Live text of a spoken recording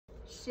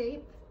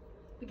shape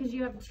because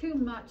you have too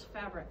much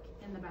fabric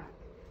in the back.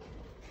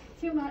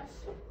 Too much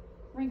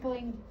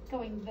wrinkling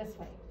going this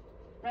way.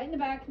 Right in the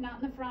back,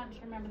 not in the front.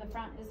 Remember, the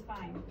front is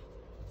fine.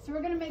 So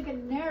we're gonna make a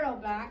narrow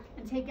back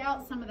and take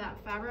out some of that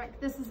fabric.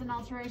 This is an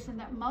alteration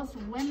that most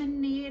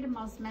women need,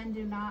 most men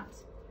do not.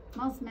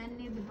 Most men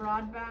need the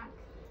broad back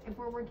if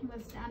we're working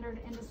with standard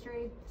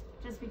industry,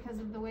 just because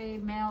of the way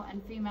male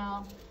and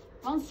female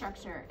bone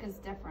structure is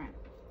different.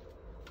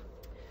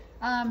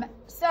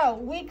 So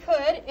we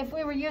could, if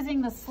we were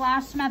using the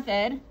slash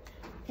method,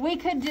 we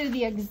could do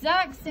the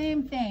exact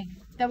same thing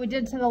that we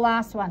did to the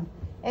last one,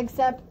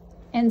 except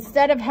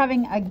instead of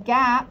having a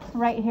gap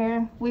right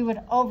here, we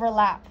would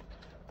overlap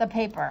the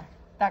paper,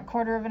 that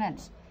 1/4 of an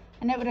inch,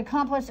 and it would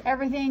accomplish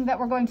everything that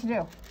we're going to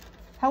do.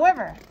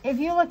 However, if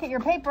you look at your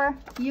paper,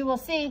 you will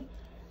see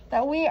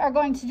that we are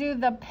going to do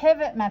the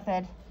pivot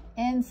method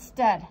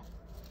instead.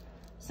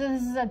 So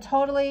this is a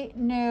totally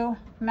new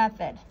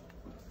method.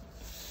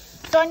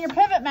 So on your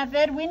pivot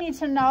method, we need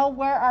to know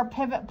where our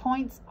pivot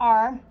points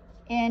are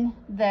in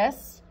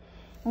this.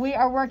 We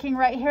are working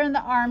right here in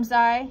the arm's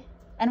eye,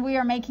 and we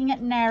are making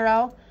it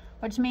narrow,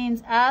 which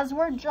means as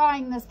we're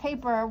drawing this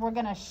paper, we're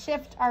gonna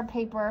shift our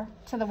paper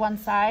to the one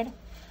side.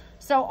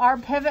 So our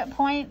pivot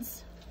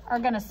points are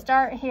gonna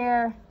start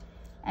here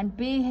and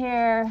be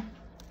here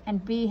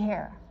and be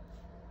here,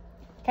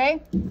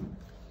 okay?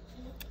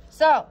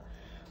 So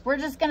we're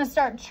just gonna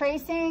start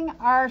tracing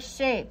our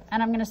shape,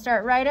 and I'm gonna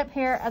start right up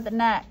here at the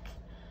neck,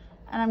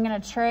 and I'm gonna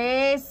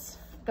trace,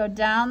 go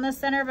down the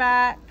center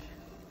back,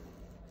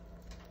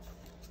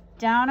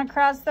 down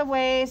across the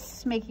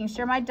waist, making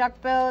sure my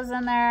duckbill is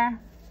in there,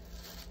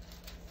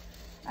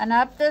 and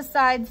up this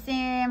side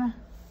seam,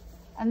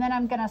 and then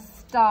I'm gonna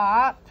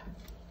stop,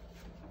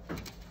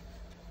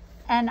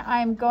 and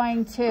I'm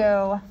going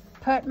to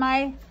put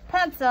my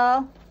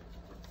pencil,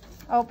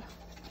 I'm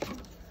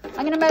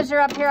gonna measure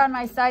up here on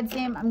my side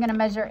seam. I'm gonna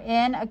measure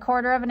in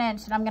 1/4 of an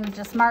inch, and I'm gonna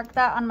just mark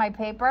that on my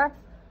paper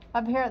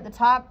up here at the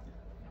top.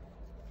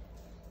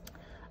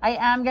 I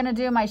am gonna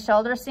do my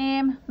shoulder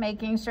seam,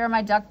 making sure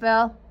my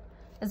duckbill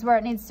is where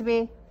it needs to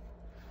be.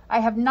 I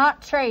have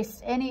not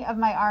traced any of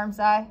my arm's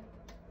eye.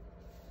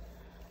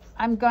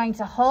 I'm going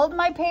to hold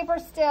my paper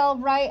still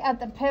right at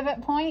the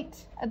pivot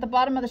point at the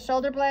bottom of the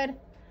shoulder blade,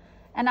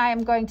 and I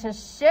am going to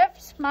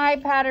shift my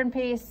pattern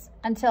piece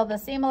until the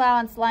seam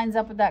allowance lines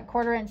up with that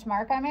 1/4 inch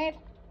mark I made.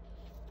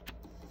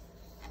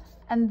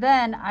 And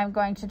then I'm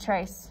going to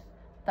trace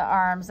the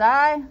arm's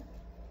eye.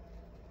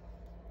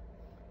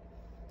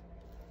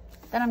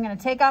 Then I'm going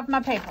to take off my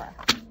paper.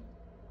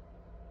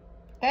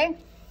 Okay?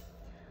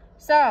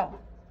 So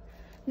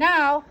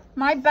now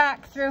my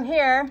back through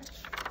here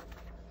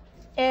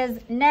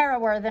is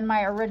narrower than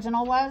my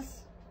original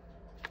was.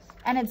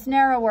 And it's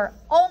narrower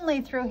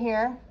only through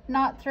here,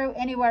 not through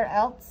anywhere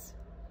else.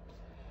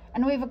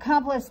 And we've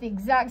accomplished the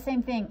exact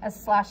same thing as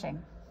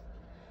slashing.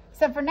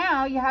 Except for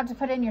now, you have to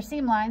put in your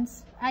seam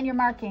lines and your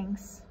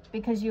markings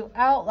because you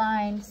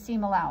outlined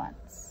seam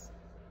allowance.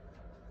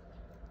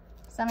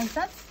 Does that make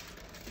sense?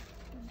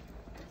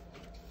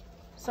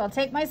 So I'll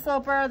take my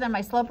sloper, then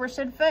my sloper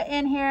should fit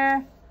in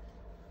here.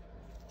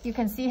 You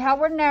can see how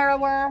we're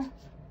narrower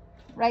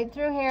right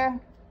through here.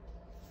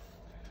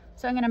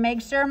 So I'm gonna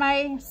make sure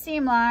my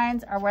seam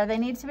lines are where they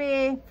need to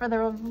be for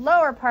the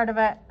lower part of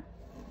it.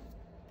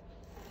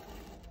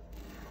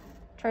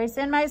 Trace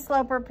in my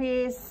sloper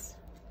piece.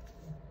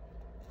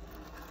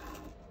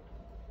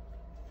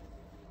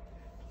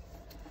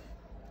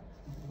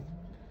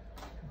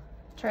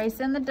 Trace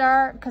in the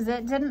dart because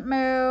it didn't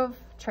move.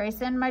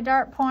 Trace in my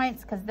dart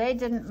points because they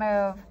didn't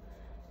move,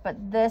 but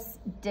this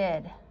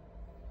did.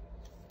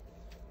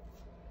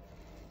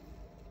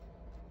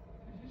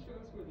 Could you show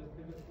us where the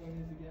pivot point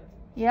is again?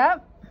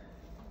 Yep.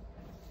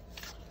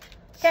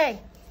 Okay,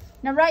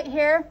 now right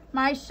here,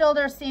 my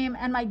shoulder seam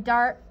and my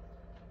dart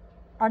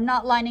are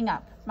not lining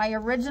up. My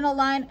original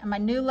line and my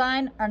new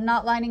line are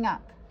not lining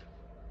up.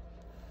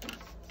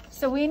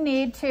 So we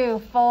need to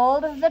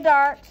fold the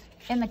dart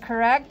in the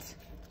correct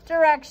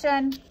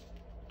direction.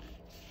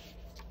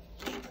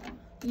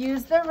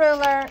 Use the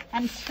ruler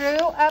and true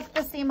up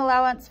the seam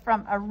allowance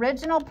from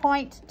original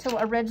point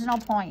to original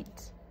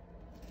point.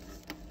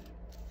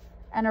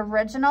 An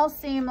original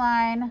seam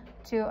line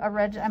to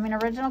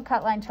original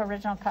cut line to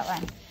original cut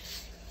line.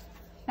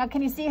 Now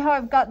can you see how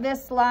I've got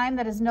this line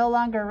that is no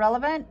longer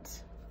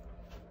relevant?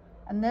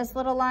 And this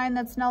little line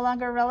that's no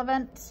longer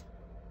relevant?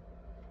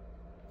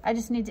 I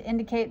just need to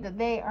indicate that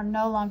they are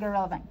no longer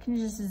relevant. Can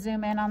you just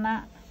zoom in on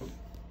that?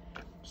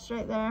 Just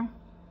right there.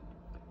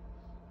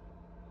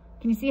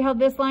 Can you see how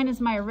this line is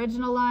my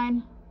original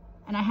line?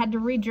 And I had to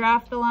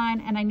redraft the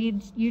line, and I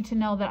need you to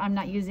know that I'm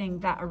not using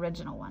that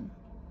original one.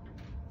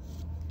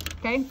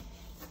 Okay?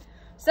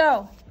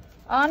 So,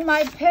 on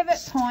my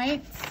pivot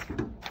points,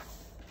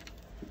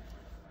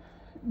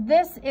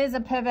 this is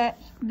a pivot,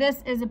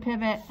 this is a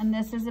pivot, and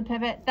this is a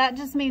pivot. That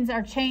just means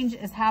our change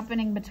is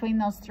happening between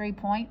those 3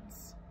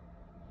 points.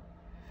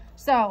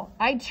 So,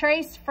 I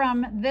trace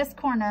from this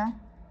corner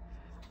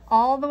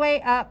all the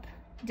way up,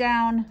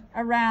 down,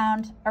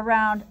 around,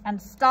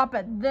 and stop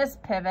at this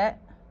pivot.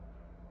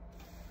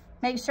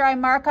 Make sure I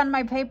mark on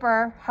my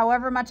paper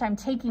however much I'm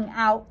taking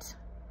out.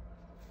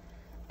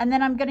 And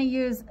then I'm going to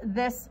use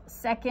this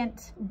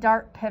second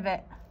dart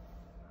pivot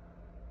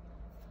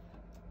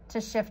to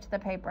shift the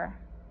paper.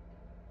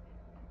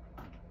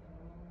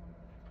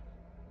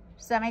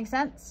 Does that make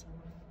sense?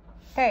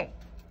 Okay,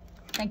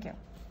 thank you.